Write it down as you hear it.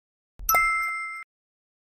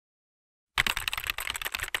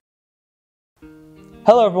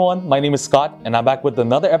Hello everyone, my name is Scott and I'm back with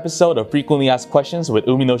another episode of Frequently Asked Questions with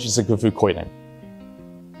Umi No Shizuku Fucoidan.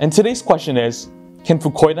 And today's question is, can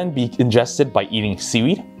Fucoidan be ingested by eating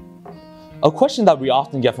seaweed? A question that we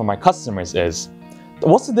often get from our customers is,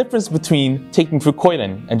 what's the difference between taking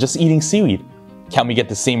Fucoidan and just eating seaweed? Can we get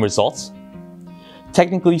the same results?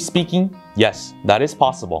 Technically speaking, yes, that is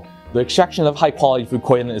possible. The extraction of high-quality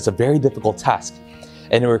Fucoidan is a very difficult task,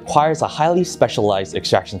 and it requires a highly specialized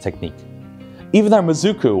extraction technique. Even our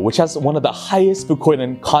Mizuku, which has one of the highest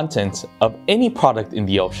Fucoidan content of any product in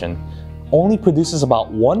the ocean, only produces about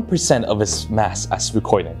 1% of its mass as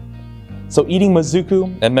Fucoidan. So eating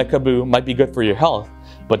Mizuku and Mekabu might be good for your health,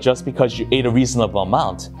 but just because you ate a reasonable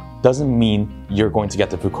amount doesn't mean you're going to get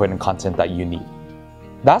the Fucoidan content that you need.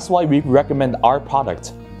 That's why we recommend our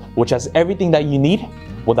product, which has everything that you need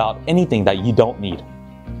without anything that you don't need.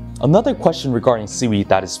 Another question regarding seaweed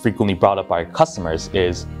that is frequently brought up by our customers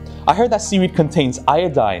is, I heard that seaweed contains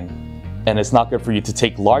iodine and it's not good for you to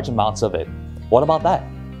take large amounts of it. What about that?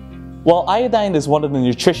 Well, iodine is one of the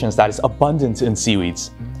nutrients that is abundant in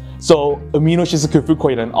seaweeds. So Umi No Shizuku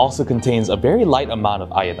Fucoidan also contains a very light amount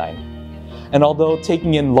of iodine. And although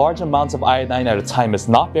taking in large amounts of iodine at a time is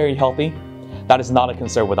not very healthy, that is not a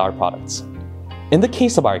concern with our products. In the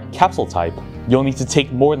case of our capsule type, you'll need to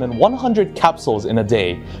take more than 100 capsules in a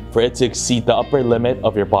day for it to exceed the upper limit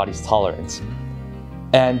of your body's tolerance.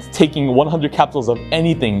 And taking 100 capsules of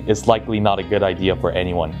anything is likely not a good idea for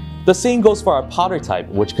anyone. The same goes for our powder type,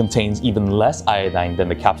 which contains even less iodine than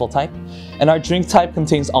the capsule type, and our drink type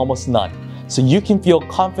contains almost none. So you can feel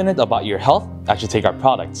confident about your health as you take our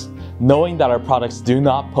products, knowing that our products do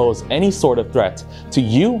not pose any sort of threat to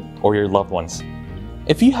you or your loved ones.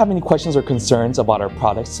 If you have any questions or concerns about our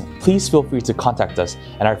products, please feel free to contact us,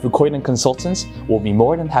 and our Fucoidan consultants will be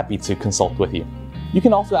more than happy to consult with you. You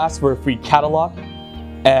can also ask for a free catalog,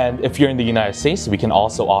 and if you're in the United States, we can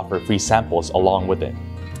also offer free samples along with it.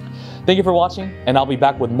 Thank you for watching, and I'll be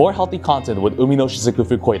back with more healthy content with Umi No Shizuku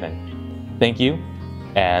Fucoidan. Thank you,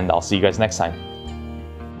 and I'll see you guys next time.